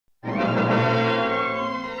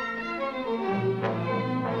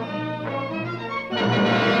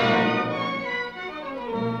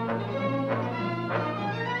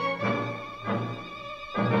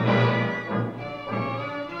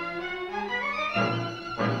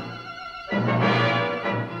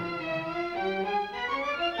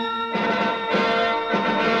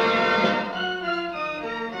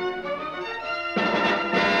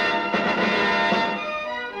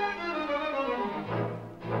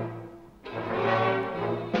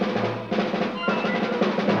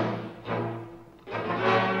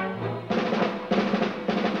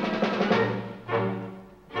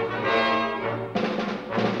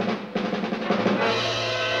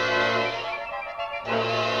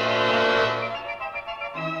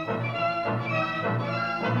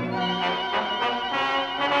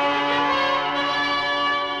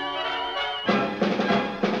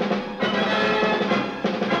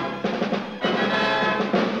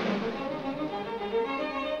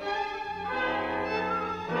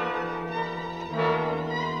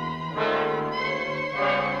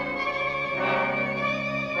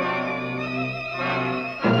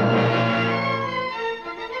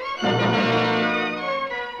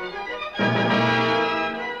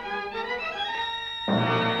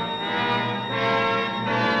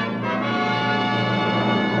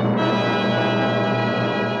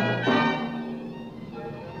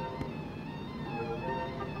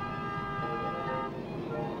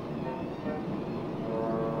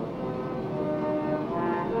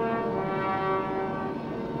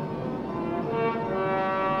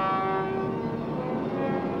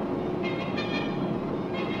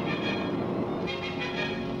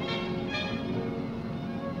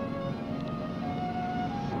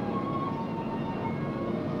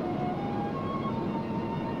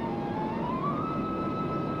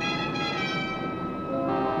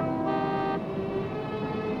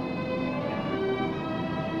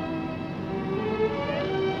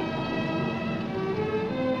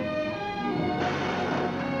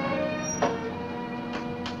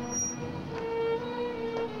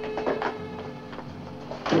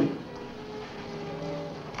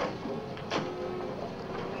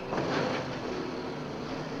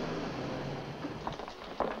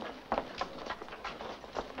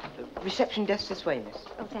Reception desk this way, miss.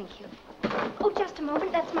 Oh, thank you. Oh, just a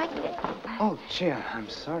moment. That's my... Oh, gee, I'm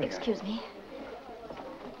sorry. Excuse me.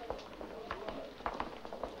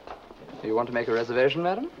 Do you want to make a reservation,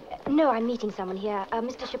 madam? No, I'm meeting someone here.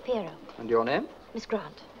 Mr. Shapiro. And your name? Miss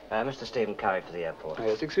Grant. Mr. Stephen Curry for the airport. Oh,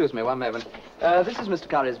 yes, excuse me, one moment. This is Mr.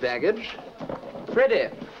 Curry's baggage. Freddie.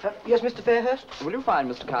 Yes, Mr. Fairhurst? Will you find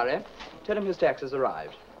Mr. Curry? Tell him his taxi's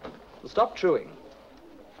arrived. Stop chewing.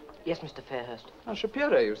 Yes, Mr. Fairhurst. Oh,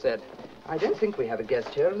 Shapiro, you said. I don't think we have a guest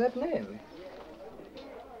here of that name.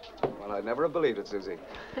 Well, I'd never have believed it, Susie.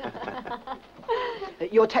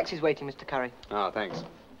 Your taxi's waiting, Mr. Curry. Oh, thanks.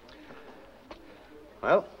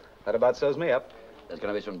 Well, that about sews me up. There's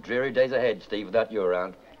going to be some dreary days ahead, Steve, without you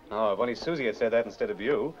around. Oh, if only Susie had said that instead of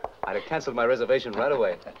you, I'd have canceled my reservation right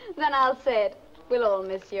away. Then I'll say it. We'll all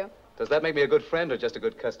miss you. Does that make me a good friend or just a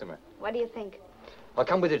good customer? What do you think? I'll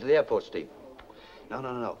come with you to the airport, Steve.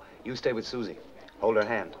 No. You stay with Susie. Hold her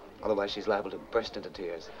hand. Otherwise, she's liable to burst into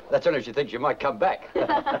tears. That's only if she thinks you might come back.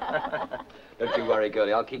 Don't you worry,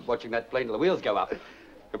 girlie. I'll keep watching that plane till the wheels go up.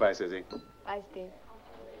 Goodbye, Susie. Bye, Steve.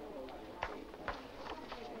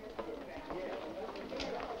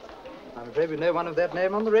 I'm afraid we know one of that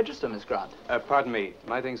name on the register, Miss Grant. Pardon me.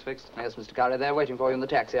 My thing's fixed? Yes, Mr. Curry, they're waiting for you in the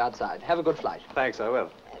taxi outside. Have a good flight. Thanks, I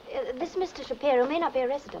will. This Mr. Shapiro may not be a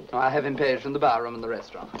resident. Oh, I have him paged in the bar room in the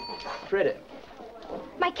restaurant. Freddie.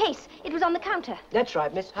 My case. It was on the counter. That's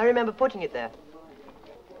right, miss. I remember putting it there.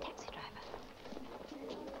 Taxi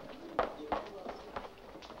driver.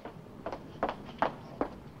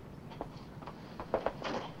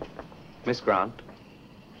 Miss Grant,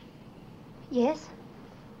 Yes?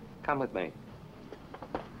 come with me.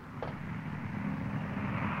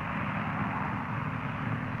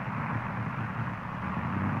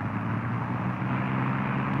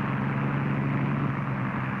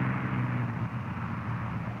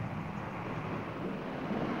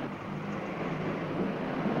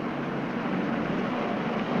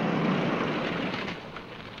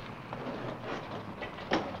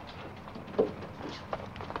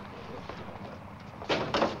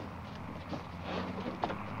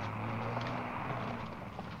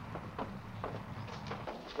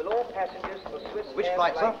 Which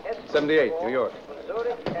flight, sir? 78, New York.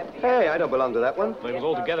 Hey, I don't belong to that one. They was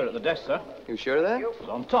all together at the desk, sir. You sure of that? It was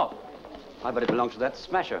on top. I bet it belongs to that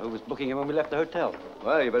smasher who was booking him when we left the hotel.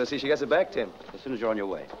 Well, you better see she gets it back, Tim. As soon as you're on your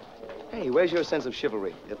way. Hey, where's your sense of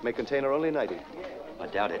chivalry? It may contain her only 90. I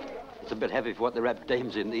doubt it. It's a bit heavy for what they wrap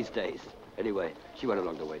dames in these days. Anyway, she went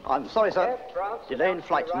along the way. I'm sorry, sir. Delaying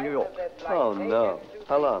flight to New York. Oh, no.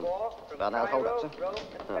 How long? About an hour's hold up, sir.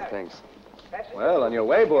 Oh, thanks. Well, on your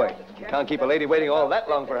way, boy. You can't keep a lady waiting all that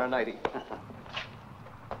long for her 90.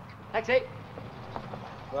 Taxi!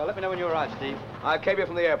 Well, let me know when you arrive, Steve. I'll cab you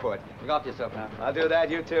from the airport. Look after yourself now. I'll do that,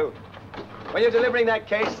 you too. When you're delivering that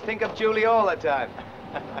case, think of Julie all the time.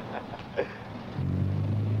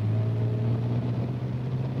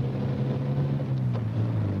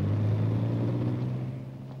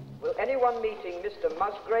 Will anyone meeting Mr.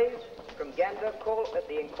 Musgrave from Gander call at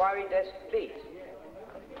the inquiry desk, please?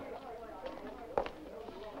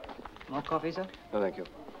 More coffee, sir? No, thank you.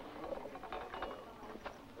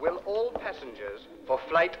 Will all passengers for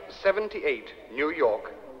Flight 78, New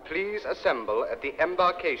York, please assemble at the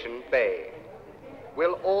embarkation bay?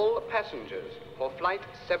 Will all passengers for Flight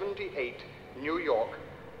 78, New York,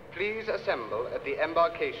 please assemble at the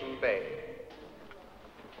embarkation bay?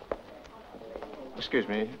 Excuse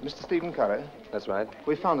me, Mr. Stephen Curry. That's right.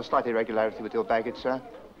 We found a slight irregularity with your baggage, sir.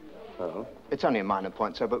 Oh? It's only a minor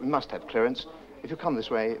point, sir, but we must have clearance. If you come this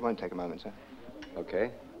way, it won't take a moment, sir. Okay.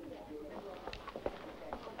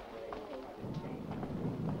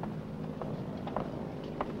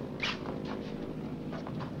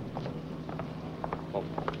 Oh,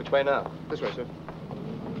 which way now? This way, sir.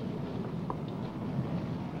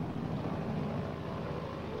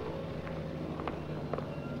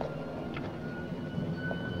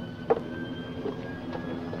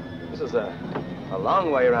 This is a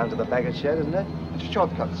long way around to the baggage shed, isn't it? It's a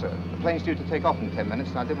shortcut, sir. The plane's due to take off in 10 minutes,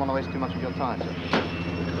 and I didn't want to waste too much of your time, sir.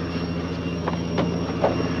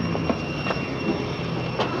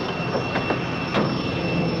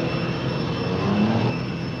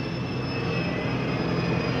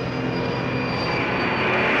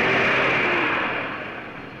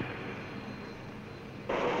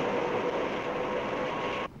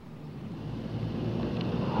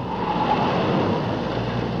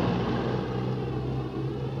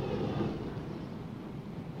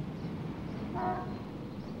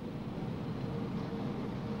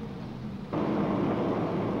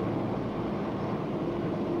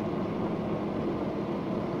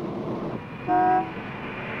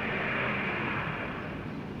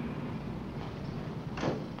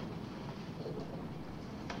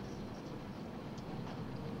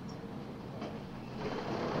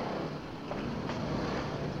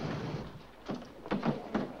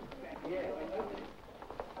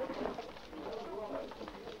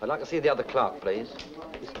 like to see the other clerk, please.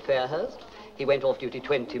 Mr. Fairhurst? He went off duty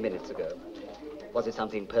 20 minutes ago. Was it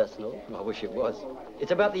something personal? I wish it was.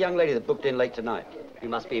 It's about the young lady that booked in late tonight. You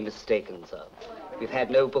must be mistaken, sir. We've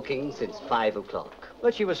had no bookings since 5 o'clock.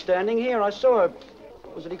 But she was standing here. I saw her.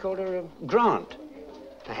 Was it he called her? Grant.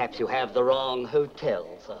 Perhaps you have the wrong hotel,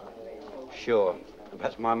 sir. Sure.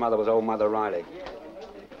 Perhaps my mother was old Mother Riley.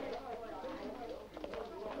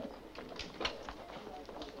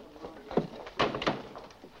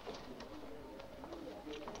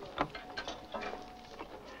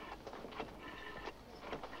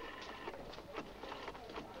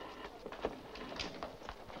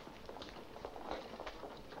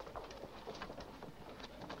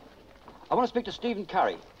 I want to speak to Stephen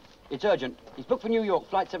Curry. It's urgent. He's booked for New York,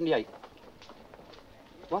 flight 78.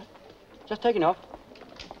 What? Just taking off?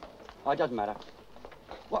 Oh, it doesn't matter.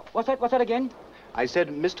 What's that again? I said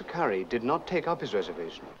Mr. Curry did not take up his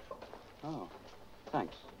reservation. Oh,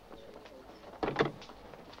 thanks.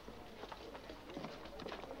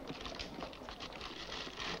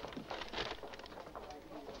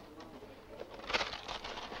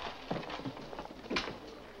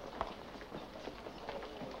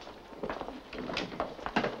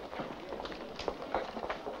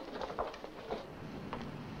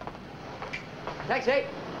 Taxi!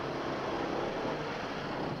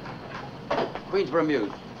 Queensborough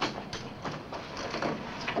Mews.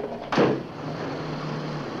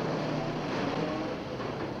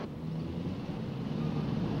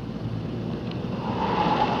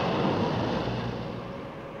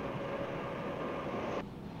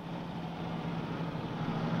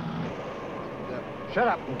 Shut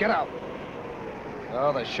up and get out.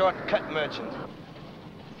 Oh, the shortcut merchant.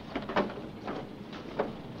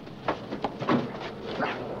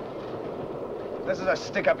 This is a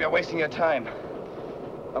stick-up. You're wasting your time.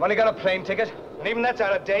 I've only got a plane ticket, and even that's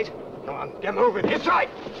out of date. Come on, get moving. It's right.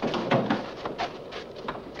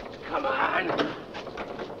 Come on.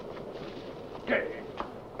 Okay.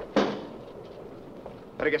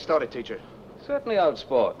 Better get started, teacher. Certainly, old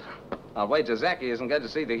sport. I'll wager Zachy isn't going to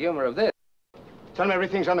see the humor of this. Tell him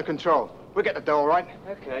everything's under control. We'll get the dough, all right?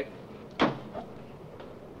 Okay.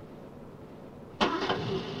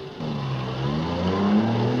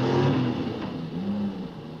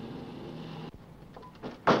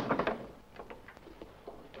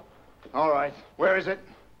 All right. Where is it?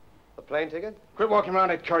 A plane ticket? Quit walking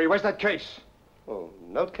around it, Curry. Where's that case? Oh,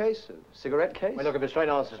 note case? A cigarette case? We're looking for straight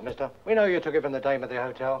answers, mister. We know you took it from the dame at the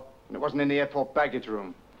hotel. And it wasn't in the airport baggage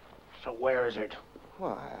room. So where is it?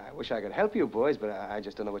 Well, I wish I could help you, boys, but I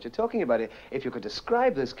just don't know what you're talking about. If you could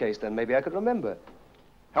describe this case, then maybe I could remember.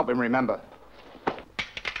 Help him remember.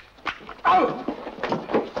 Oh!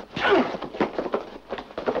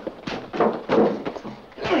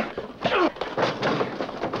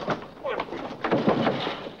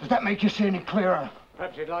 Does that make you see any clearer?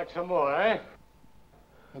 Perhaps you'd like some more, eh?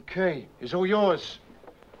 Okay, it's all yours.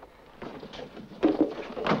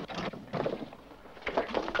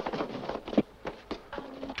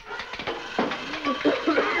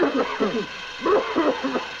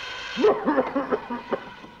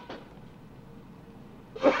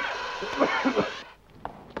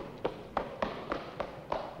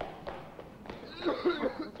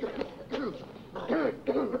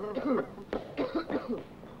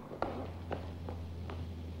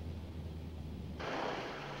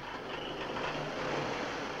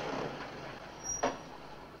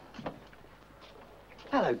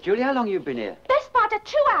 Hello, Julie. How long you been here? Best part of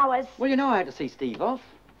 2 hours. Well, you know I had to see Steve off.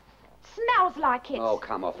 Smells like it. Oh,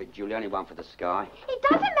 come off it, Julie. Only one for the sky. It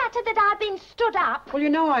doesn't matter that I've been stood up. Well, you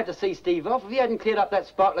know I had to see Steve off. If he hadn't cleared up that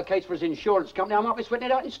sparkler case for his insurance company, I might be sweating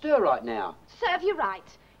it out in stir right now. Serve you right.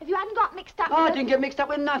 If you hadn't got mixed up Oh, I with... didn't get mixed up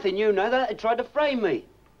with nothing. You know that. They tried to frame me.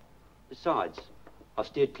 Besides, I've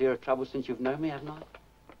steered clear of trouble since you've known me, haven't I?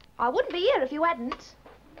 I wouldn't be here if you hadn't.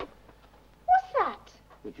 What's that?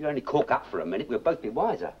 If you only cork up for a minute, we'll both be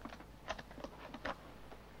wiser.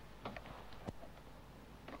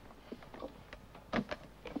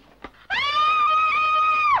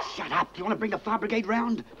 Shut up. Do you want to bring the fire brigade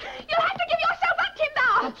round? You'll have to give yourself up, Timber!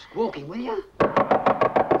 Stop squawking, will you?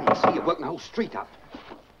 I see you're working the whole street up.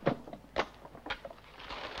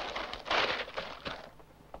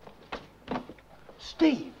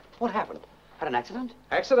 Steve, what happened? Had an accident?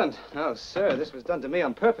 Accident? Oh, sir, this was done to me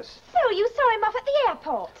on purpose. So you saw him off at the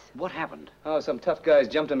airport? What happened? Oh, some tough guys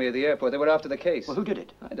jumped on me at the airport. They were after the case. Well, who did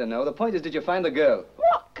it? I don't know. The point is, did you find the girl?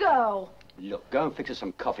 What girl? Look, go and fix her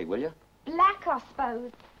some coffee, will you? Black, I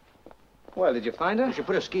suppose. Well, did you find her? You should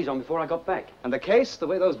put her skis on before I got back. And the case? The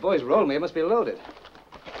way those boys rolled me, it must be loaded.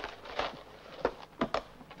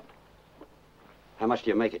 How much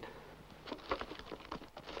do you make it?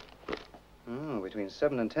 Oh, between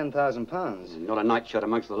 £7,000 and £10,000. Not a nightshot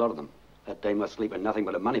amongst a lot of them. That dame must sleep in nothing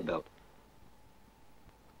but a money belt.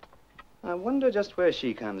 I wonder just where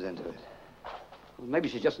she comes into it. Well, maybe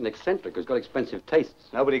she's just an eccentric who's got expensive tastes.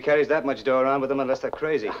 Nobody carries that much dough around with them unless they're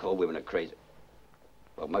crazy. All women are crazy.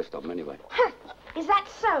 Well, most of them anyway. Huh. Is that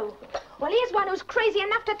so? Well, here's one who's crazy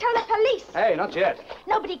enough to tell the police. Hey, not yet.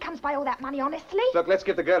 Nobody comes by all that money, honestly. Look, let's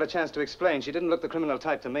give the girl a chance to explain. She didn't look the criminal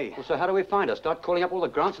type to me. Well, so how do we find her? Start calling up all the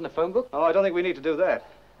Grants in the phone book? Oh, I don't think we need to do that.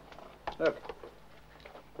 Look.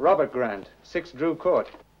 Robert Grant, 6 Drew Court.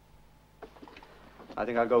 I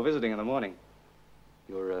think I'll go visiting in the morning.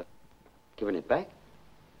 You're, giving it back?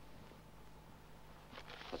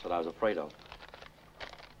 That's what I was afraid of.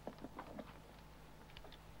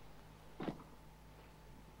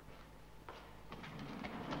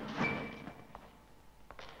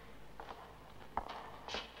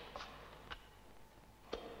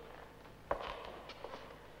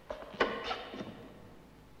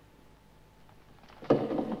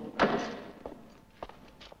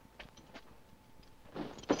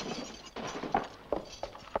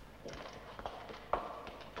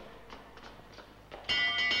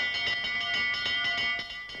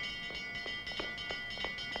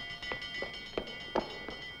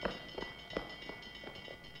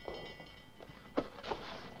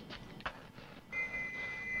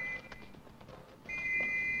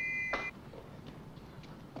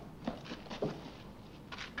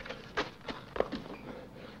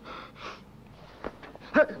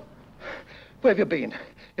 Where have you been?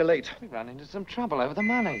 You're late. We ran into some trouble over the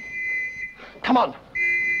money. Come on.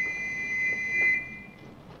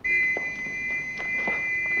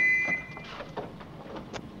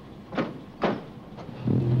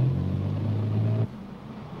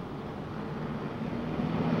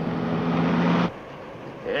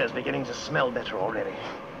 Yeah, it's beginning to smell better already.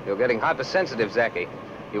 You're getting hypersensitive, Zachy.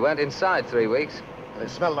 You weren't inside 3 weeks. They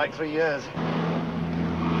smell like 3 years.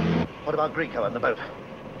 What about Greco and the boat?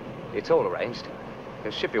 It's all arranged.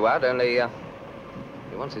 He'll ship you out, only,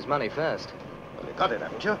 he wants his money first. Well, you got it,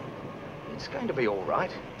 haven't you? It's going to be all right.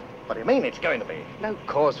 What do you mean it's going to be? No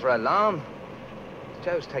cause for alarm.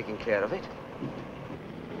 Joe's taking care of it.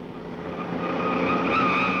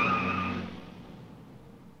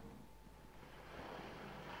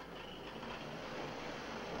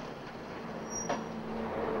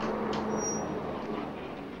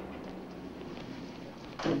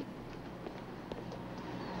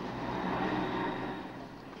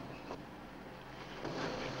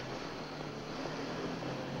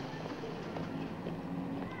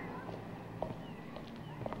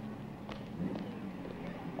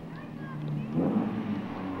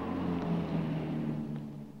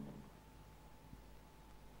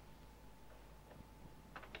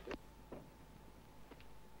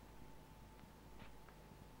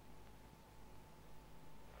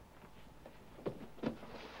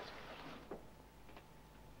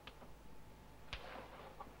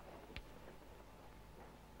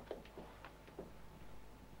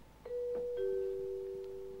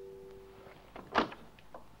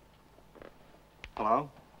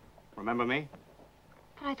 Hello? Remember me?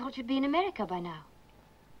 But I thought you'd be in America by now.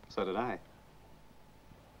 So did I.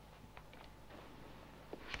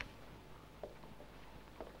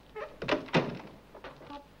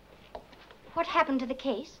 What happened to the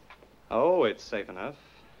case? Oh, it's safe enough.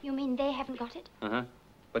 You mean they haven't got it? Uh-huh.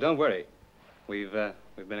 But don't worry. We've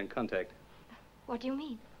been in contact. What do you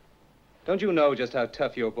mean? Don't you know just how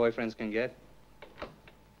tough your boyfriends can get?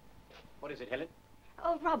 What is it, Helen?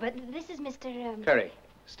 Oh, Robert, this is Mr. Curry.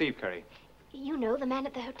 Steve Curry. You know, the man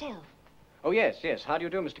at the hotel. Oh, yes, yes. How do you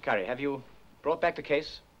do, Mr. Curry? Have you brought back the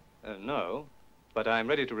case? No, but I'm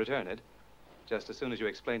ready to return it. Just as soon as you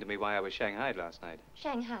explain to me why I was shanghaied last night.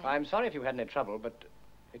 Shanghai. I'm sorry if you had any trouble, but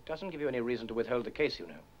it doesn't give you any reason to withhold the case, you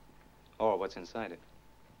know. Or what's inside it.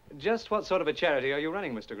 Just what sort of a charity are you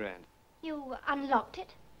running, Mr. Grant? You unlocked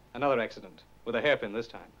it? Another accident, with a hairpin this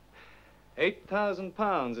time.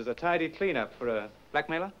 £8,000 is a tidy cleanup for a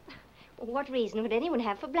blackmailer? What reason would anyone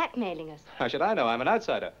have for blackmailing us? How should I know? I'm an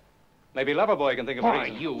outsider. Maybe Loverboy can think of a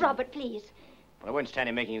reason. you? Robert, please. Well, I won't stand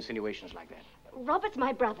here making insinuations like that. Robert's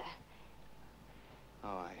my brother.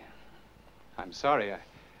 Oh, I'm sorry. I'm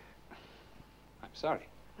sorry.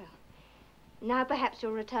 Well, now perhaps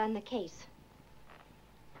you'll return the case.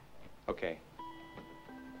 Okay.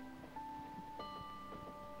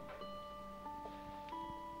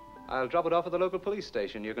 I'll drop it off at the local police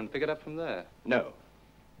station. You can pick it up from there. No.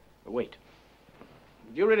 Wait.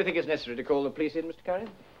 Do you really think it's necessary to call the police in, Mr. Curry?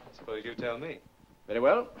 Suppose you tell me. Very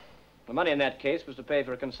well. The money in that case was to pay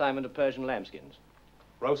for a consignment of Persian lambskins.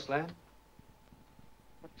 Roast lamb?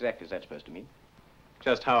 What exactly is that supposed to mean?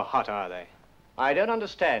 Just how hot are they? I don't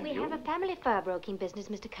understand We you. have a family fur broking business,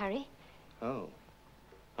 Mr. Curry. Oh.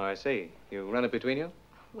 Oh, I see. You run it between you?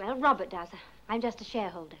 Well, Robert does. I'm just a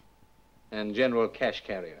shareholder. And general cash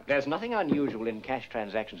carrier. There's nothing unusual in cash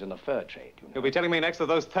transactions in the fur trade, you know. You'll be telling me next that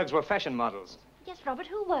those thugs were fashion models. Yes, Robert,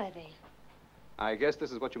 who were they? I guess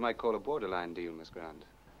this is what you might call a borderline deal, Miss Grant.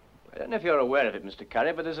 I don't know if you're aware of it, Mr.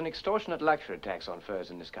 Curry, but there's an extortionate luxury tax on furs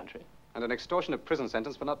in this country. And an extortionate prison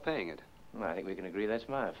sentence for not paying it. Well, I think we can agree that's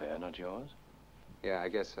my affair, not yours. Yeah, I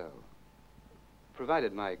guess so.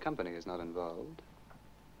 Provided my company is not involved.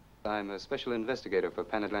 I'm a special investigator for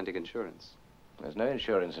Pan Atlantic Insurance. There's no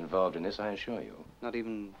insurance involved in this, I assure you. Not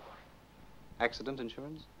even accident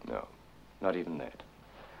insurance? No, not even that.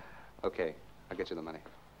 Okay, I'll get you the money.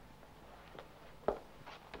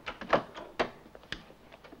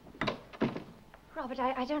 Robert,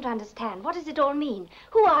 I don't understand. What does it all mean?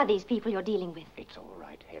 Who are these people you're dealing with? It's all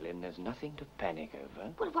right, Helen. There's nothing to panic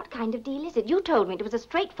over. Well, what kind of deal is it? You told me it was a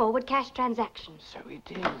straightforward cash transaction. So it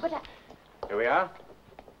is. But Here we are.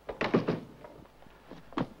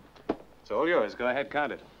 It's all yours. Go ahead,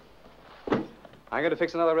 count it. I'm going to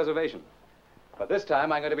fix another reservation. But this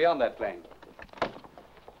time, I'm going to be on that plane.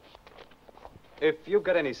 If you've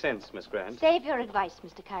got any sense, Miss Grant. Save your advice,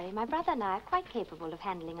 Mr. Curry. My brother and I are quite capable of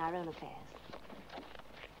handling our own affairs.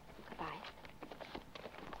 Goodbye.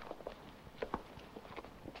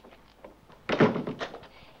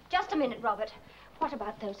 Just a minute, Robert. What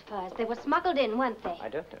about those furs? They were smuggled in, weren't they? I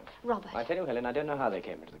don't know. Robert. I tell you, Helen, I don't know how they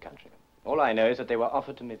came into the country. All I know is that they were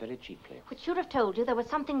offered to me very cheaply. Which should have told you there was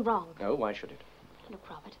something wrong. Oh, why should it? Look,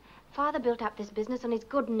 Robert, Father built up this business on his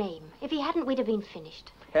good name. If he hadn't, we'd have been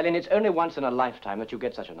finished. Helen, it's only once in a lifetime that you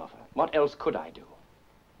get such an offer. What else could I do?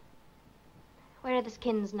 Where are the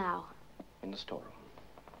skins now? In the storeroom.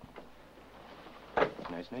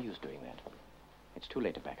 No, it's no use doing that. It's too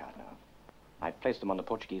late to back out now. I've placed them on the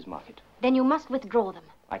Portuguese market. Then you must withdraw them.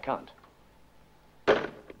 I can't.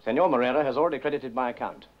 Senor Moreira has already credited my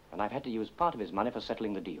account, and I've had to use part of his money for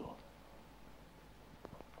settling the deal.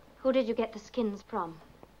 Who did you get the skins from?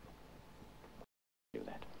 Do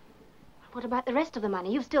that. What about the rest of the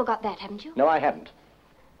money? You've still got that, haven't you? No, I haven't.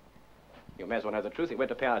 You may as well know the truth. It went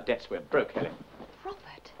to pay our debts. We're broke, Helen.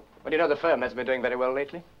 Robert. Well, you know, the firm hasn't been doing very well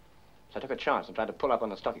lately. So I took a chance and tried to pull up on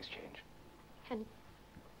the stock exchange. And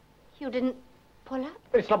you didn't pull up?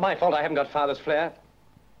 But it's not my fault I haven't got Father's flair.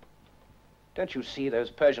 Don't you see those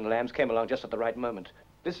Persian lambs came along just at the right moment?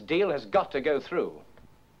 This deal has got to go through.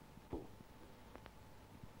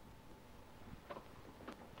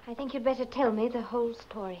 I think you'd better tell me the whole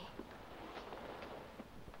story.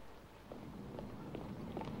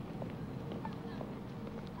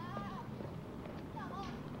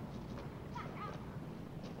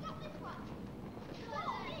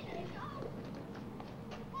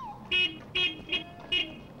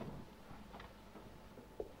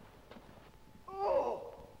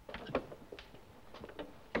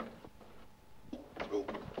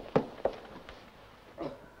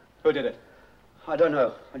 Who did it? I don't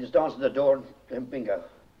know. I just answered the door and then bingo.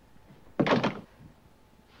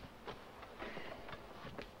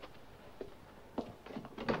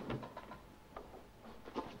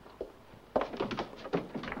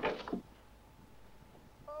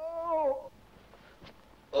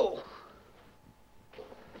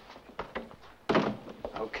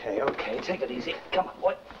 Okay, take it easy. Come on,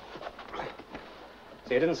 boy.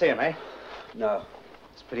 So you didn't see him, eh? No.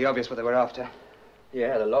 It's pretty obvious what they were after.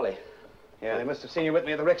 Yeah, the lolly. Yeah, they must have seen you with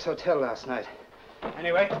me at the Rex Hotel last night.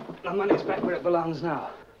 Anyway, the money's back where it belongs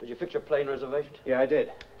now. Did you fix your plane reservation? Yeah, I did.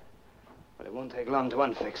 But it won't take long to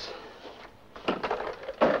unfix.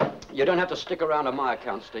 You don't have to stick around on my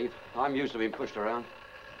account, Steve. I'm used to being pushed around.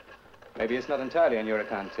 Maybe it's not entirely on your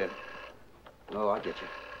account, Ted. Oh, I get you.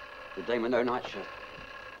 The dame with no nightshirt.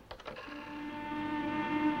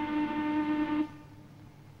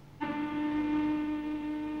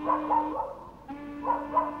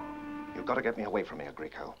 You've got to get me away from here,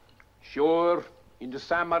 Greco. Sure. In the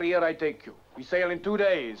San Maria, I take you. We sail in 2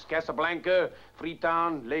 days. Casablanca,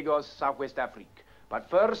 Freetown, Lagos, Southwest Africa. But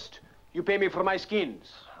first, you pay me for my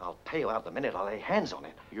skins. I'll pay you out the minute I lay hands on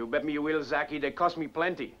it. You bet me you will, Zaki. They cost me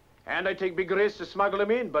plenty. And I take big risks to smuggle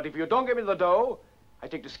them in. But if you don't give me the dough, I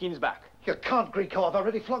take the skins back. You can't, Greco. I've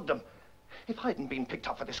already flogged them. If I hadn't been picked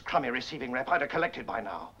up for this crummy receiving rep, I'd have collected by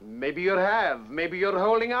now. Maybe you have. Maybe you're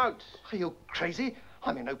holding out. Are you crazy?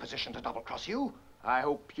 I'm in no position to double-cross you. I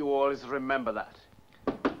hope you always remember that.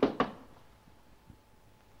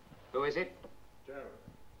 Who is it? Gerald.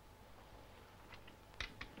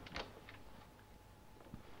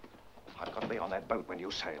 I've got to be on that boat when you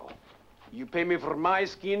sail. You pay me for my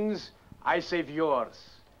skins, I save yours.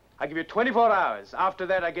 I give you 24 hours. After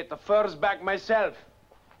that, I get the furs back myself.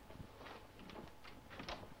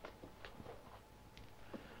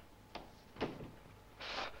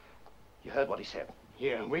 You heard what he said.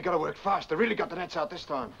 Yeah, we gotta work fast. They really got the nets out this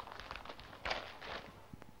time.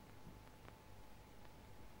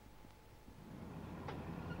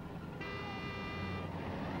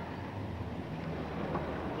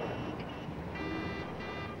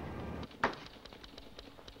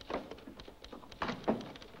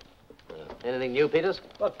 Anything new, Peters?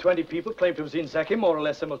 About 20 people claim to have seen Zaki more or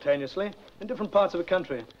less simultaneously in different parts of the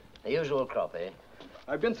country. The usual crop, eh?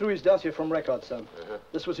 I've been through his dossier from records, sir.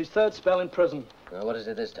 This was his third spell in prison. Well, what is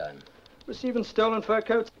it this time? Receiving stolen fur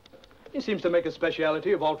coats. He seems to make a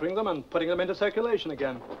speciality of altering them and putting them into circulation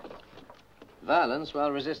again. Violence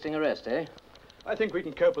while resisting arrest, eh? I think we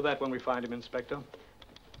can cope with that when we find him, Inspector.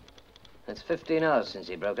 It's 15 hours since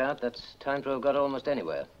he broke out. That's time to have got almost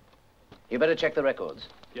anywhere. You better check the records.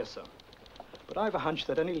 Yes, sir. But I've a hunch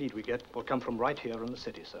that any lead we get will come from right here in the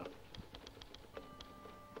city, sir.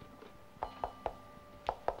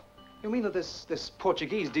 You mean that this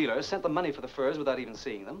Portuguese dealer sent the money for the furs without even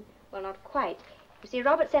seeing them? Well, not quite. You see,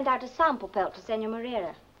 Robert sent out a sample pelt to Senor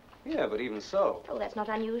Moreira. Yeah, but even so. Oh, that's not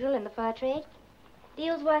unusual in the fur trade.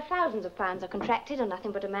 Deals worth thousands of pounds are contracted on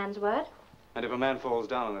nothing but a man's word. And if a man falls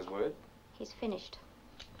down on his word? He's finished.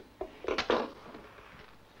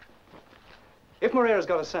 If Moreira's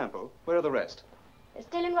got a sample, where are the rest? They're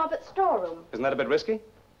still in Robert's storeroom. Isn't that a bit risky?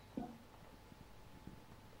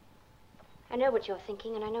 I know what you're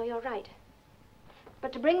thinking, and I know you're right.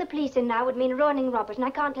 But to bring the police in now would mean ruining Robert, and I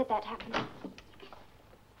can't let that happen.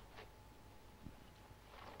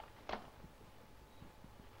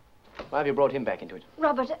 Why have you brought him back into it?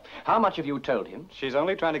 Robert... How much have you told him? She's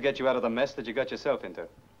only trying to get you out of the mess that you got yourself into.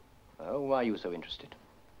 Oh, why are you so interested?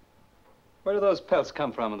 Where do those pelts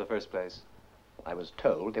come from in the first place? I was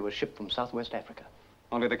told they were shipped from Southwest Africa.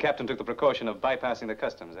 Only the captain took the precaution of bypassing the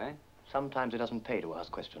customs, eh? Sometimes it doesn't pay to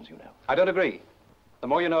ask questions, you know. I don't agree. The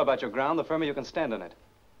more you know about your ground, the firmer you can stand on it.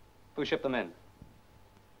 Who shipped them in?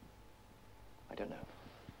 I don't know.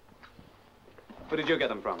 Who did you get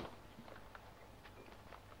them from?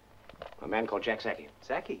 A man called Jack Zaki.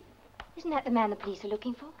 Zaki? Isn't that the man the police are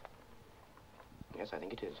looking for? Yes, I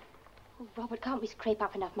think it is. Oh, Robert, can't we scrape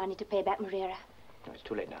up enough money to pay back Moreira? No, it's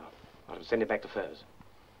too late now. I'll send him back to Furs.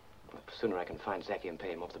 The sooner I can find Zaki and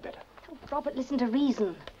pay him off, the better. Oh, Robert, listen to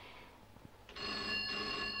reason.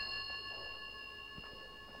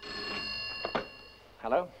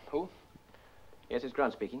 Hello? Who? Yes, it's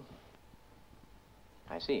Grant speaking.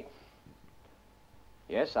 I see.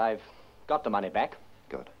 Yes, I've got the money back.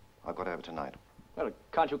 Good. I've got over tonight. Well,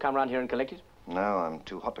 can't you come round here and collect it? No, I'm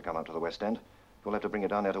too hot to come up to the West End. You'll have to bring it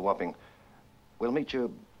down there to Wapping. We'll meet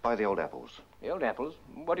you by the Old Apples. The Old Apples?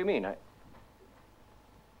 What do you mean? Oh,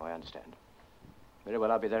 I understand. Very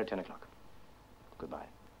well, I'll be there at 10 o'clock. Goodbye.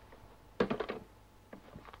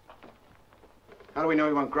 How do we know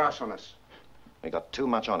he won't grass on us? We got too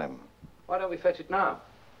much on him. Why don't we fetch it now?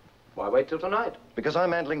 Why wait till tonight? Because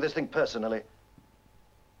I'm handling this thing personally.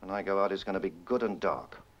 When I go out, it's going to be good and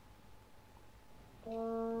dark.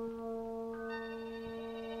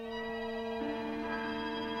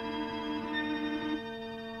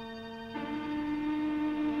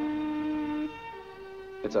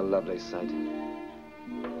 It's a lovely sight.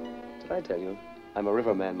 Did I tell you? I'm a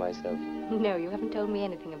river man myself. No, you haven't told me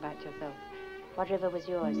anything about yourself. What river was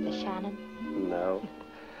yours? The Shannon? No.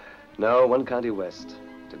 No, one county west,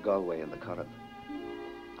 to Galway and the Corrib.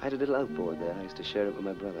 I had a little outboard there. I used to share it with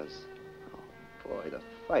my brothers. Oh, boy, the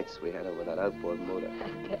fights we had over that outboard motor.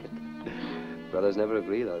 Brothers never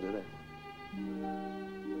agree, though, do they?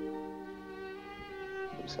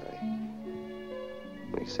 I'm sorry.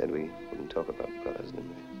 We said we wouldn't talk about brothers, didn't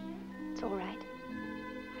we? It's all right.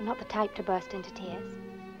 I'm not the type to burst into tears.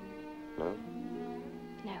 No?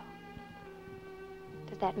 No.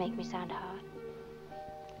 Does that make me sound hard?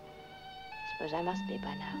 Suppose I must be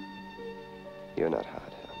by now. You're not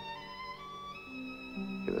hard, Helen.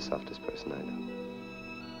 You're the softest person I know.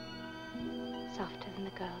 Softer than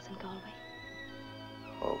the girls in Galway.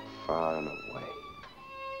 Oh, far and away.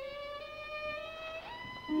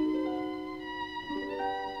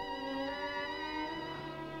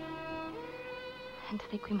 And to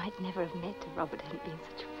think we might never have met if Robert hadn't been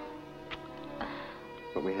such a fool.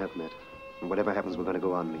 But we have met. And whatever happens, we're going to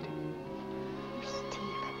go on meeting. Steve,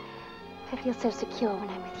 I feel so secure when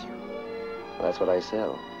I'm with you. Well, that's what I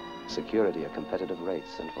sell. Security at competitive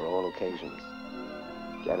rates and for all occasions.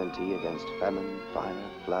 Guarantee against famine, fire,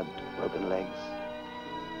 flood, broken legs.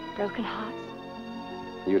 Broken hearts?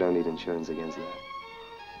 You don't need insurance against that.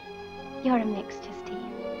 You're a mixture, Steve.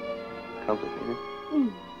 Complicated?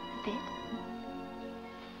 fit.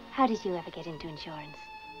 How did you ever get into insurance?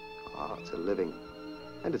 Oh, it's a living.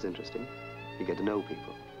 And it's interesting. You get to know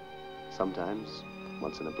people. Sometimes,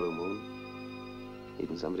 once in a blue moon,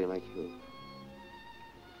 even somebody like you.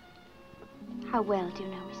 How well do you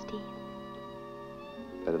know me, Steve?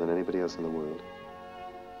 Better than anybody else in the world.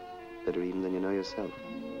 Better even than you know yourself.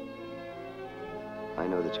 I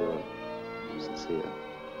know that you're sincere,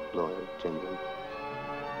 loyal, genuine.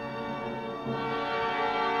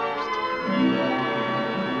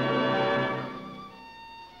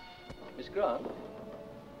 Miss Grant?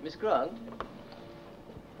 Miss Grant?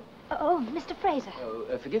 Oh, Mr. Fraser.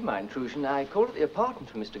 Oh, forgive my intrusion. I called at the apartment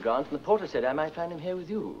for Mr. Grant, and the porter said I might find him here with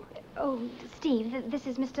you. Oh, Steve, this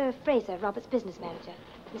is Mr. Fraser, Robert's business manager.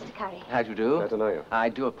 Mr. Curry. How do you do? Glad to know you. I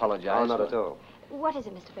do apologize. Oh, not at all. What is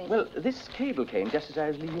it, Mr. Fraser? Well, this cable came just as I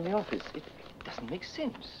was leaving the office. It doesn't make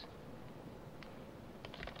sense.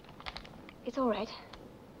 It's all right.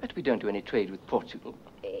 But we don't do any trade with Portugal.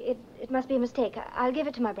 It must be a mistake. I'll give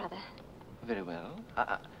it to my brother. Very well.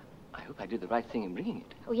 I hope I did the right thing in bringing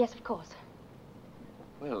it. Oh, yes, of course.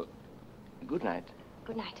 Well, good night.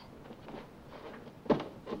 Good night.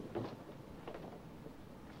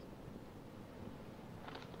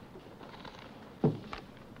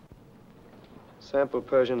 Sample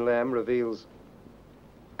Persian lamb reveals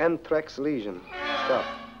anthrax lesion. Stop.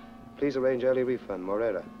 Please arrange early refund.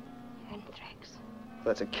 Morera. Anthrax.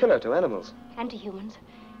 That's a killer to animals. And to humans.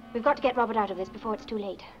 We've got to get Robert out of this before it's too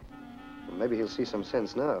late. Well, maybe he'll see some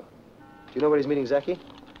sense now. Do you know where he's meeting Zaki?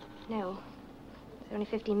 No. There's only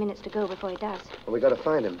 15 minutes to go before he does. Well, we got to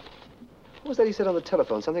find him. What was that he said on the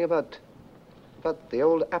telephone? Something about the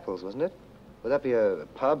old apples, wasn't it? Would that be a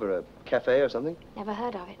pub or a cafe or something? Never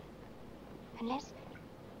heard of it. Unless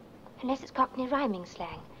it's Cockney rhyming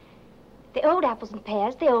slang. The old apples and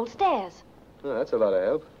pears, the old stairs. Oh, that's a lot of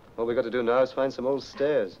help. All we got to do now is find some old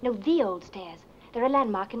stairs. No, the old stairs. They're a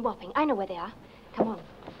landmark in Wapping. I know where they are. Come on.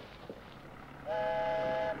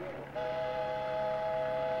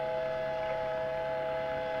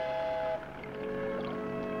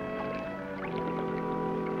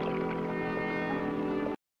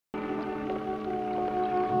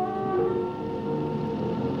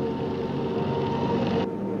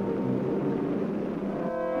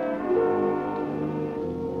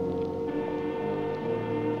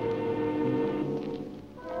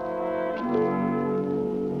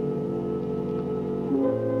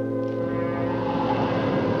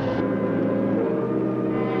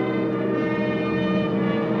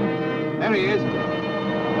 There he is.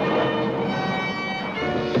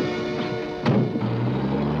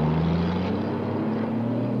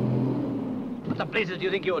 What the blazes do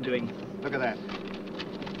you think you're doing? Look at that.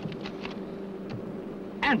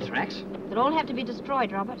 Anthrax? They'll all have to be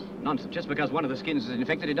destroyed, Robert. Nonsense. Just because one of the skins is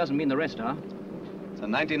infected, it doesn't mean the rest are. It's a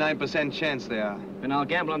 99% chance they are. Then I'll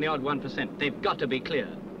gamble on the odd 1%. They've got to be clear.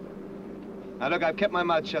 Now, look, I've kept my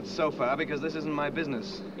mouth shut so far because this isn't my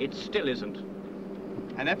business. It still isn't.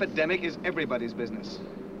 An epidemic is everybody's business.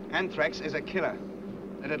 Anthrax is a killer.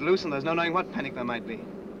 Let it loose and there's no knowing what panic there might be.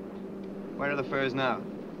 Where are the furs now?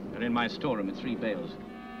 They're in my storeroom in 3 bales.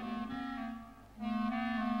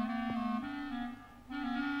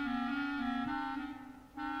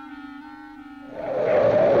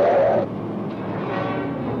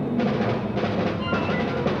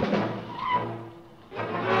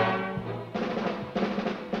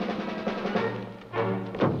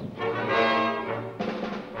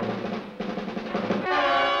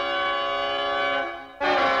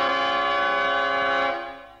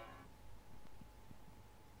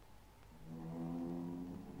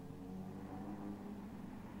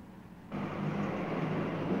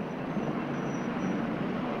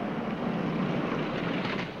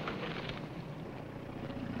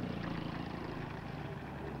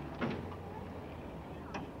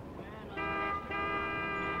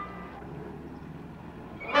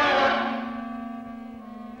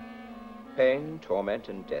 Pain, torment,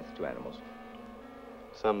 and death to animals.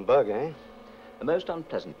 Some bug, eh? A most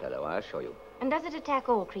unpleasant fellow, I assure you. And does it attack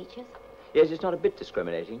all creatures? Yes, it's not a bit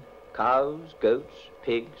discriminating. Cows, goats,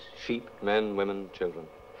 pigs, sheep. Men, women, children.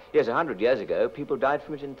 Yes, 100 years ago, people died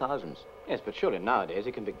from it in thousands. Yes, but surely nowadays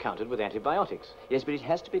it can be countered with antibiotics. Yes, but it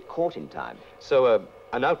has to be caught in time. So,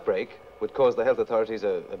 an outbreak would cause the health authorities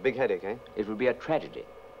a big headache, eh? It would be a tragedy.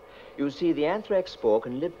 You see, the anthrax spore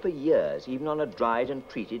can live for years, even on a dried and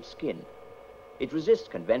treated skin. It resists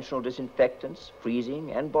conventional disinfectants, freezing,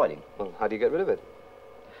 and boiling. Well, how do you get rid of it?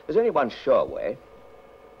 There's only one sure way.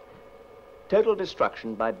 Total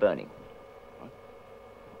destruction by burning. What?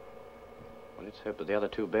 Well, let's hope that the other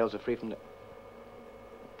 2 bales are free from the...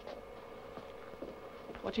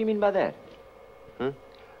 What do you mean by that?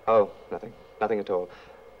 Oh, nothing. Nothing at all.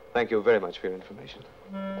 Thank you very much for your information.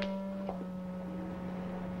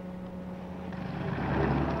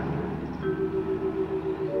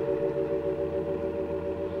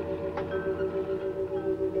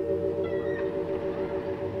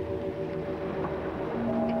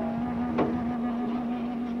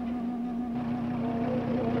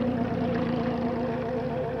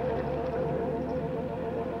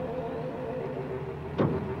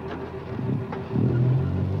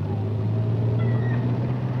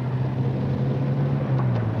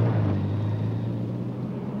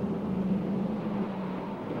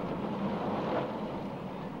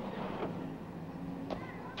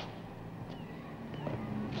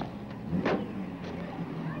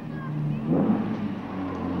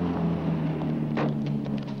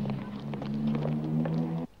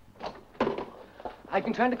 I've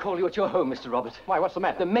been trying to call you at your home, Mr. Robert. Why, what's the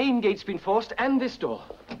matter? The main gate's been forced, and this door.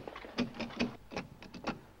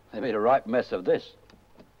 They made a right mess of this.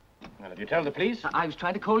 Well, did you tell the police? I was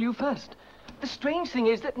trying to call you first. The strange thing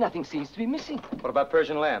is that nothing seems to be missing. What about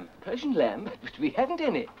Persian lamb? Persian lamb? But we haven't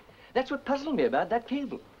any. That's what puzzled me about that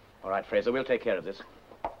cable. All right, Fraser, we'll take care of this.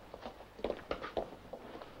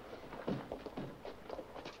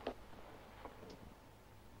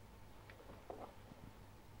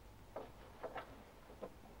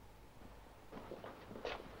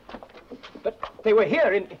 They were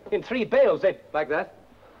here in 3 bales. They... Like that?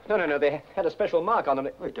 No, they had a special mark on them.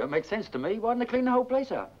 Well, it don't make sense to me. Why didn't they clean the whole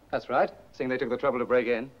place out? That's right. Seeing they took the trouble to break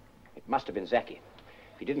in. It must have been Zaki.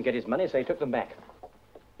 If he didn't get his money, so he took them back.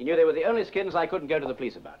 He knew they were the only skins I couldn't go to the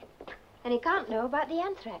police about. And he can't know about the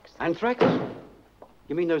anthrax. Anthrax?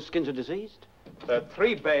 You mean those skins are diseased? There are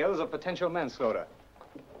 3 bales of potential manslaughter.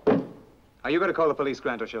 Are you going to call the police,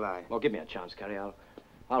 Grant, or shall I? Well, give me a chance, Carrie.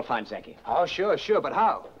 I'll find Zaki. Oh, sure, but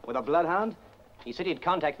how? With a bloodhound? He said he'd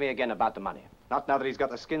contact me again about the money. Not now that he's got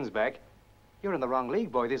the skins back. You're in the wrong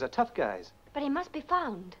league, boy. These are tough guys. But he must be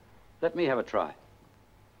found. Let me have a try.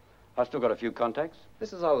 I've still got a few contacts.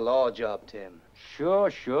 This is a law job, Tim. Sure,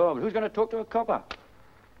 but who's going to talk to a copper?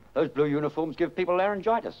 Those blue uniforms give people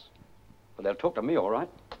laryngitis. But they'll talk to me, all right.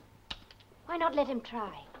 Why not let him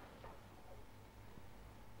try?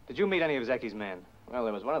 Did you meet any of Zaki's men? Well,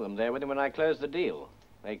 there was one of them there with him when I closed the deal.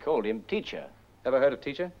 They called him Teacher. Ever heard of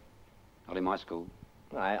Teacher? Not in my school.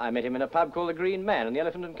 I met him in a pub called the Green Man in the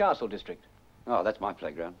Elephant and Castle district. Oh, that's my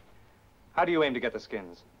playground. How do you aim to get the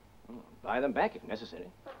skins? Buy them back if necessary.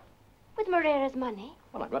 With Moreira's money?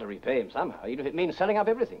 Well, I've got to repay him somehow, even if it means selling up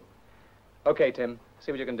everything. Okay, Tim.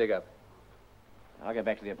 See what you can dig up. I'll go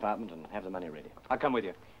back to the apartment and have the money ready. I'll come with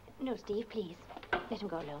you. No, Steve, please. Let him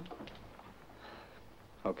go alone.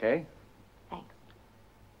 Okay. Thanks.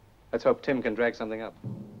 Let's hope Tim can drag something up.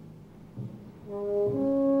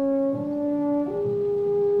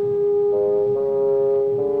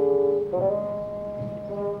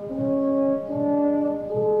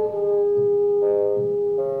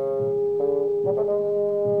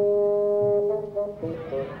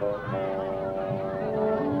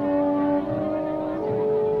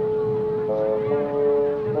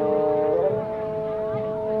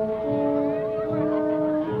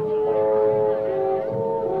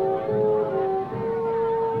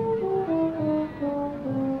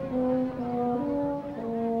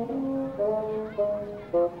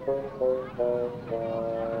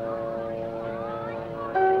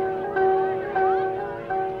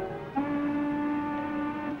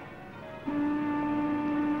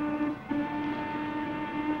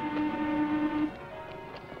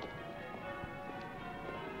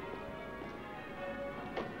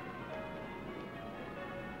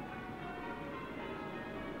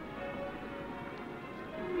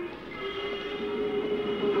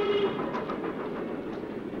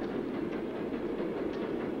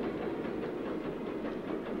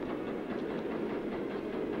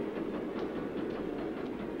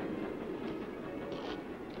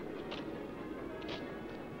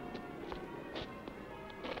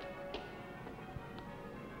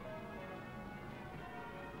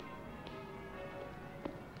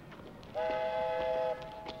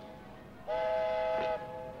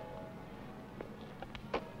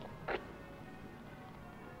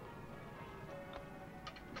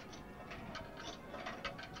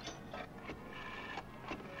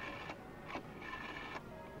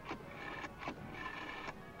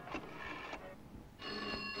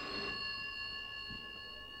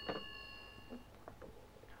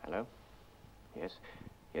 Hello? Yes?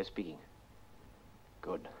 Yes, speaking.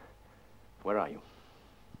 Good. Where are you?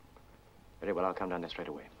 Very well, I'll come down there straight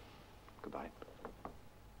away. Goodbye.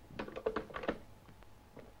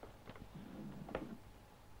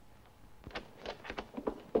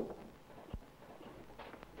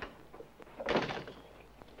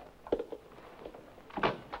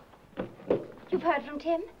 You've heard from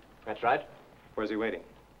Tim? That's right. Where's he waiting?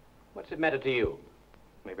 What's it matter to you?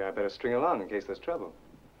 Maybe I better string along in case there's trouble.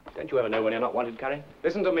 Don't you ever know when you're not wanted, Curry?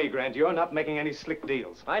 Listen to me, Grant. You're not making any slick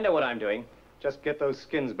deals. I know what I'm doing. Just get those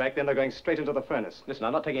skins back, then they're going straight into the furnace. Listen,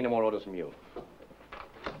 I'm not taking any more orders from you.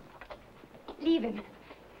 Leave him.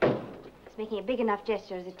 He's making a big enough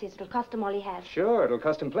gesture as it is. It'll cost him all he has. Sure, it'll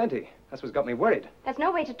cost him plenty. That's what's got me worried. That's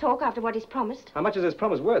no way to talk after what he's promised. How much is his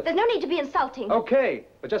promise worth? There's no need to be insulting. Okay,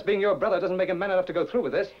 but just being your brother doesn't make him man enough to go through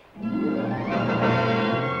with this.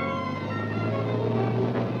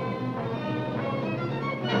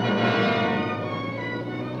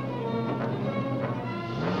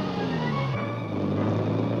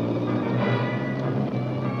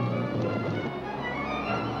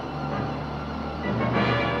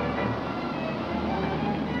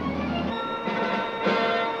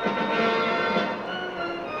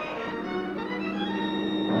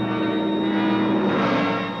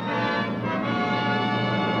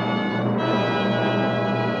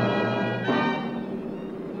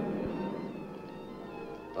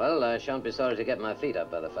 Well, I shan't be sorry to get my feet up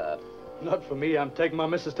by the fire. Not for me. I'm taking my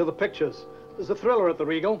missus to the pictures. There's a thriller at the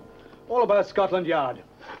Regal. All about Scotland Yard.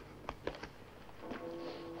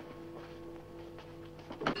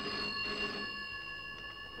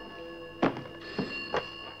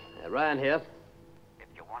 Ryan here. If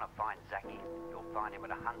you want to find Zaki, you'll find him at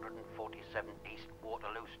 147 East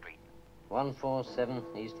Waterloo Street. 147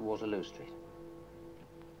 East Waterloo Street.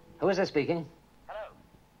 Who is there speaking? Hello.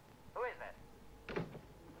 Who is that?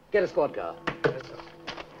 Get a squad car.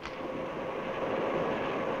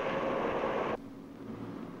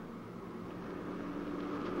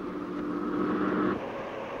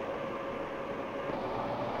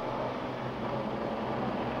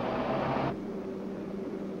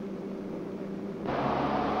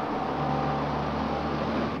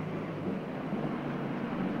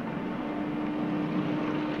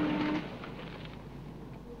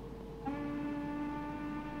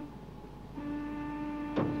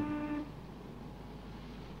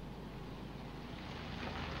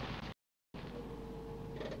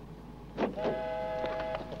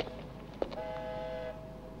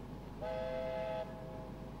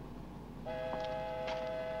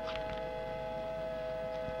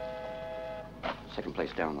 Second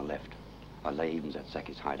place down on the left. Our lay evens at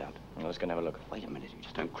Zaki's hideout. Well, let's go and have a look. Wait a minute. You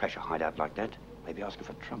just don't crash a hideout like that. Maybe asking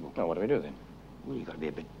for trouble. Oh, what do we do then? Well, you've got to be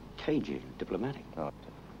a bit cagey, diplomatic. Oh.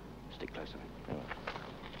 Stick closer. Yeah.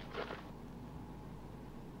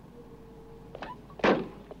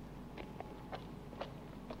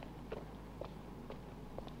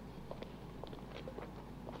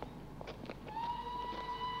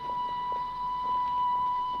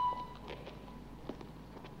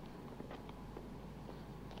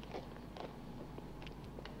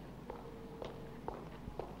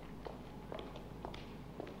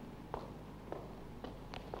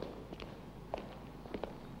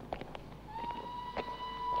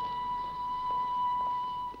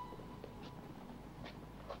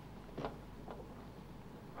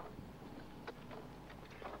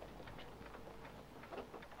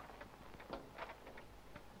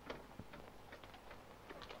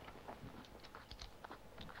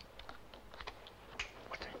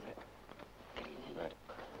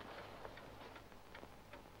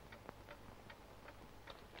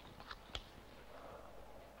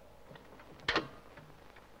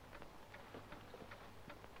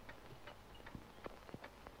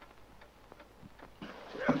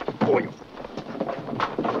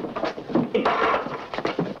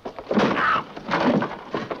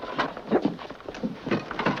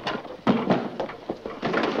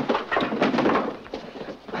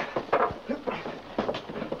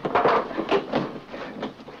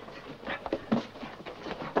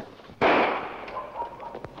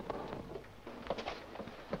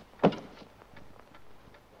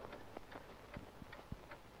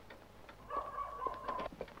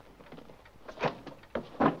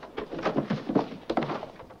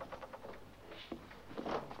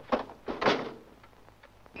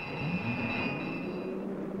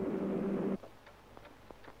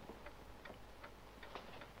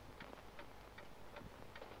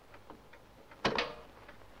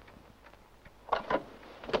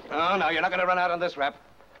 Oh, no, you're not going to run out on this rap.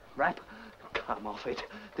 Rap? Come off it.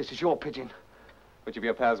 This is your pigeon. Which of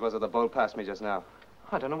your pals was it that bowled past me just now?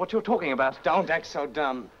 I don't know what you're talking about. Don't act so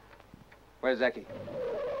dumb. Where's Zaki?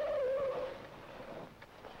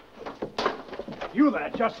 You there,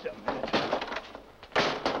 just a minute.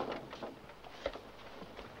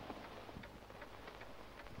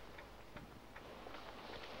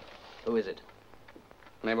 Who is it?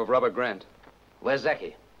 Name of Robert Grant. Where's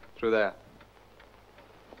Zaki? Through there.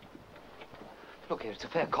 Look here, it's a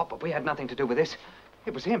fair cop, but we had nothing to do with this.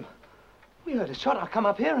 It was him. We heard a shot. I come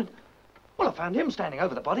up here and... Well, I found him standing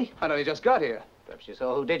over the body. I only just got here. Perhaps you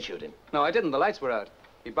saw who did shoot him. No, I didn't. The lights were out.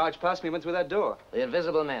 He barged past me and went through that door. The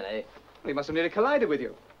invisible man, eh? Well, he must have nearly collided with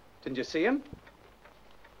you. Didn't you see him?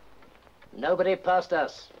 Nobody past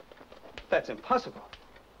us. That's impossible.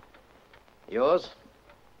 Yours?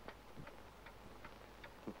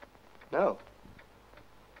 No.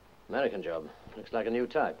 American job. Looks like a new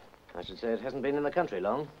type. I should say it hasn't been in the country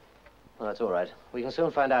long. Well, that's all right. We can soon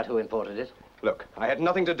find out who imported it. Look, I had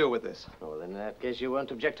nothing to do with this. Oh, well, in that case, you won't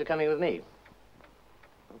object to coming with me.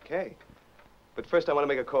 Okay. But first I want to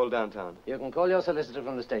make a call downtown. You can call your solicitor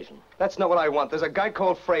from the station. That's not what I want. There's a guy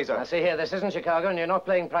called Fraser. Now, see here, this isn't Chicago, and you're not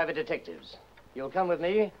playing private detectives. You'll come with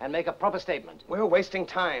me and make a proper statement. We're wasting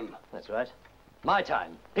time. That's right. My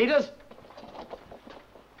time. Peters?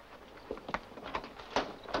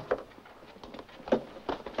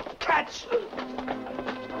 Catch!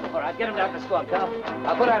 All right, get him down to the squad car.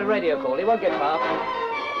 I'll put out a radio call. He won't get far.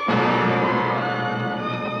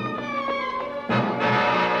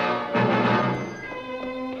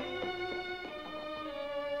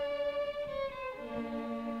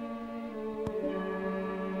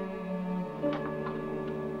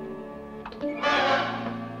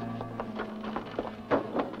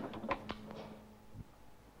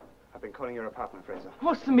 I've been calling your apartment, Fraser.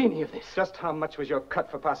 What's the meaning of this? Just how much was your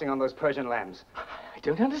cut for passing on those Persian lambs? I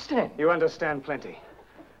don't understand. You understand plenty.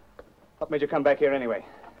 What made you come back here anyway?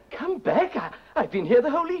 Come back? I've been here the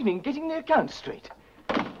whole evening getting the accounts straight.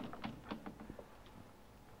 I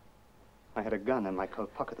had a gun in my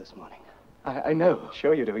coat pocket this morning. I know.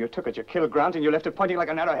 Sure you do. You took it. You killed Grant and you left it pointing like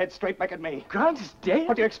an arrowhead straight back at me. Grant is dead?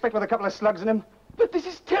 What do you expect with a couple of slugs in him? But this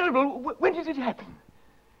is terrible. When did it happen?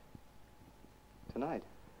 Tonight.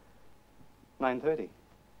 9:30.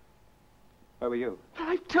 Where were you?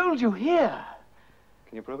 I've told you, here.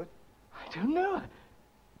 Can you prove it? I don't know.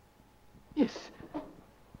 Yes.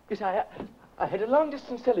 Yes, I had a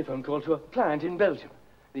long-distance telephone call to a client in Belgium.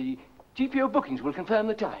 The GPO bookings will confirm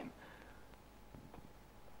the time.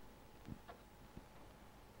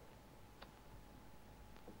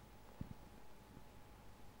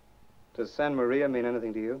 Does San Maria mean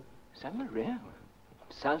anything to you? San Maria?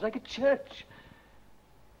 Sounds like a church.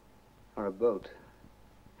 Or a boat.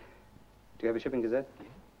 Do you have a shipping gazette?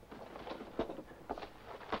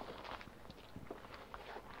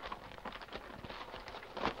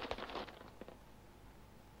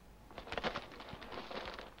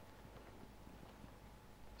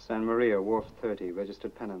 San Maria, Wharf 30,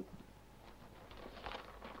 registered pennant.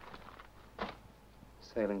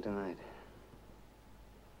 Sailing tonight.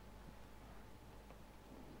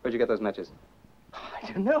 Where'd you get those matches?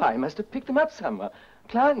 I don't know. I must have picked them up somewhere.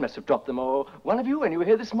 Client must have dropped them, or one of you when you were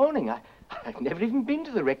here this morning. I've never even been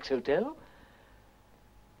to the Rex Hotel.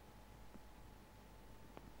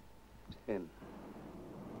 Tim.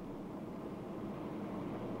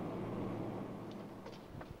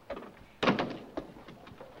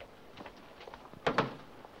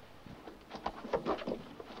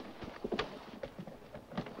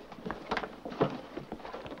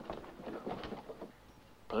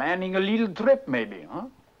 Planning a little trip, maybe, huh?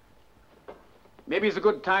 Maybe it's a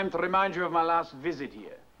good time to remind you of my last visit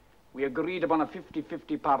here. We agreed upon a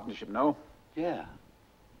 50-50 partnership, no? Yeah.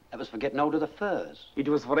 That was for getting hold of the furs. It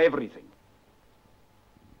was for everything.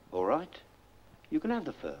 All right. You can have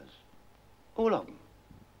the furs. All of them.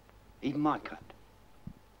 Even my cut.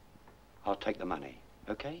 I'll take the money,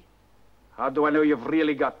 okay? How do I know you've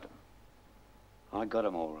really got them? I got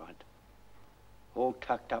them all right. All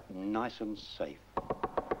tucked up nice and safe.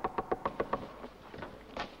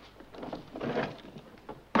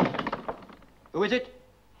 Who is it?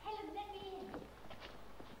 Helen, let me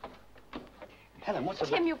in. Helen, what's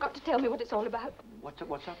Tim, you've got to tell me what it's all about. What's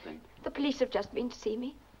up then? The police have just been to see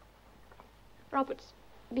me. Robert's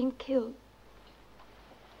been killed.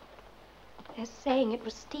 They're saying it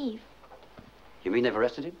was Steve. You mean they've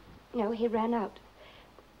arrested him? No, he ran out.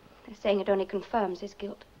 They're saying it only confirms his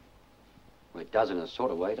guilt. Well, it does in a sort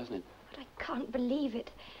of way, doesn't it? But I can't believe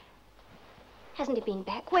it. Hasn't he been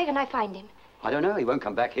back? Where can I find him? I don't know. He won't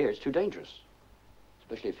come back here. It's too dangerous.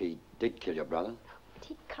 Especially if he did kill your brother. But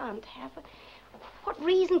he can't have. What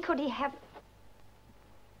reason could he have?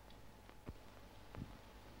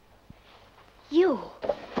 You.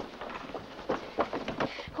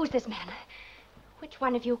 Who's this man? Which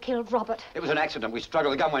one of you killed Robert? It was an accident. We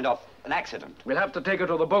struggled. The gun went off. An accident. We'll have to take her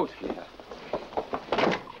to the boat. Yeah.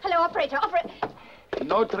 Hello, operator.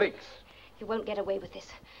 No tricks. You won't get away with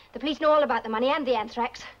this. The police know all about the money and the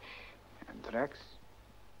anthrax. Anthrax?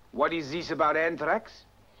 What is this about anthrax?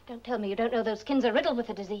 Don't tell me you don't know those skins are riddled with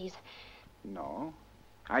the disease. No,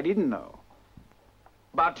 I didn't know.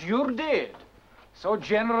 But you're dead. So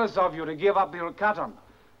generous of you to give up your cut on them.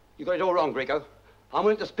 You got it all wrong, Grieco. I'm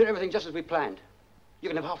willing to split everything just as we planned. You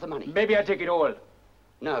can have half the money. Maybe I take it all.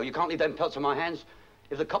 No, you can't leave them pelts in my hands.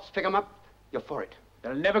 If the cops pick them up, you're for it.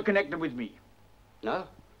 They'll never connect them with me. No?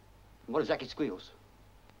 And what if Zachy squeals?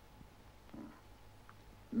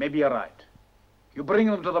 Maybe you're right. You bring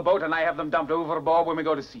them to the boat and I have them dumped overboard when we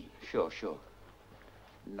go to sea. Sure, sure.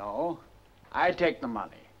 No, I take the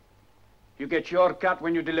money. You get your cut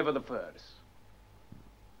when you deliver the furs.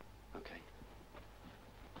 Okay.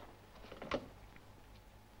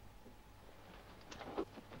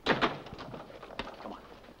 Come on.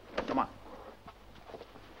 Come on.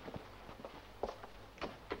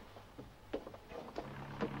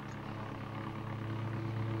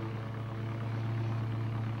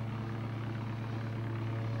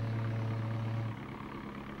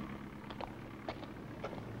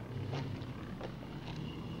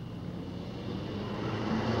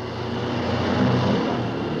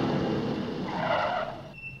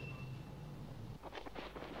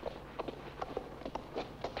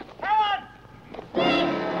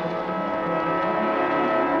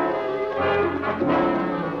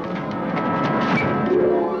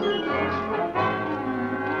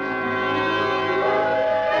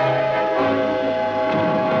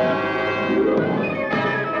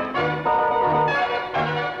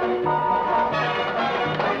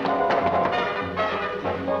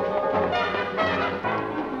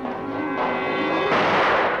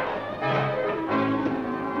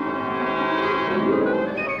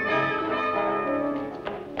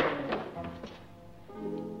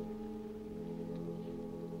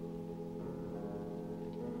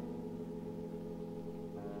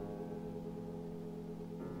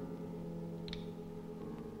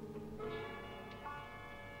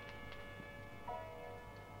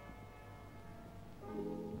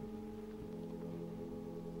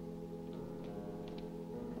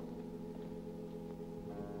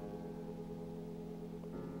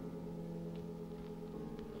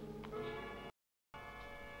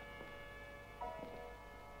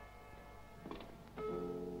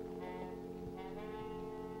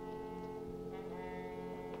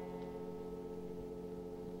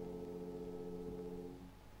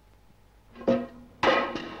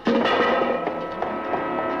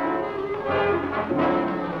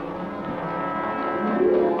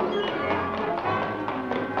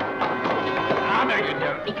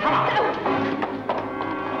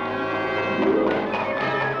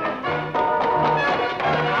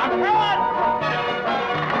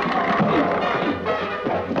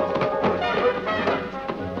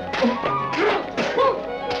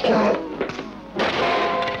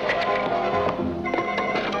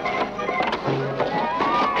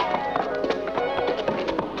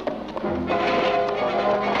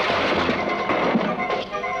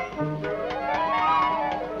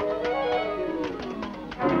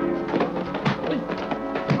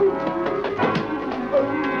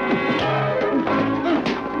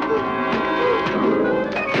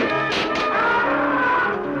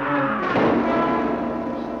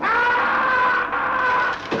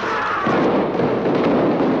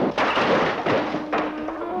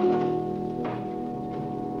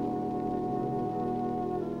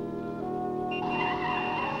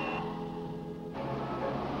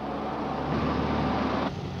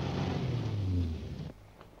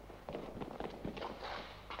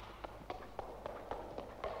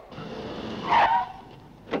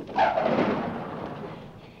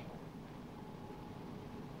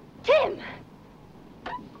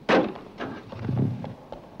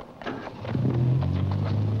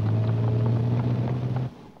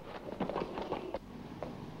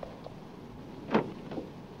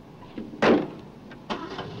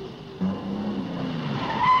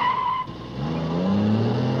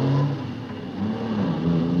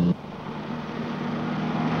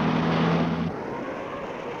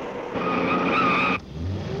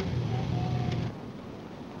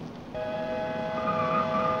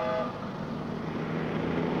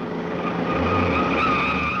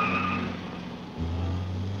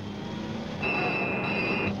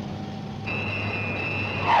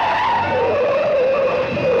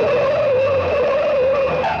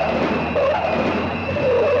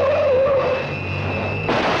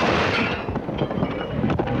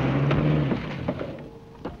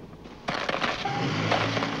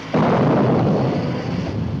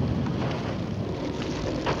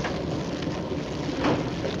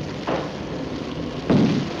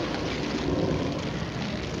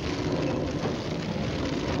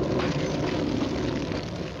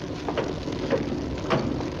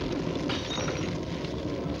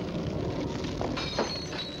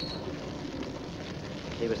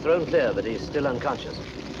 He was thrown clear, but he's still unconscious.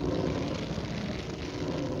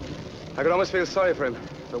 I could almost feel sorry for him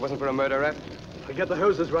if it wasn't for a murder rap. I'll get the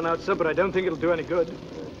hoses run out, sir, but I don't think it'll do any good.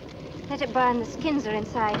 Let it burn. The skins are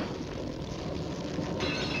inside.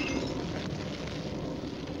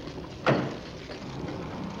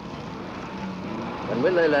 When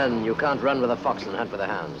will they learn you can't run with a fox and hunt with the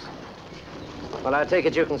hounds? Well, I take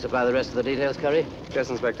it you can supply the rest of the details, Curry?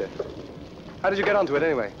 Yes, Inspector. How did you get onto it,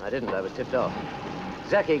 anyway? I didn't. I was tipped off.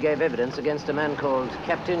 Zaki gave evidence against a man called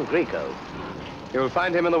Captain Greco. You'll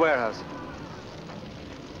find him in the warehouse.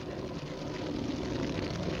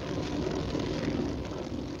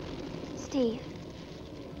 Steve,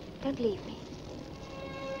 don't leave me.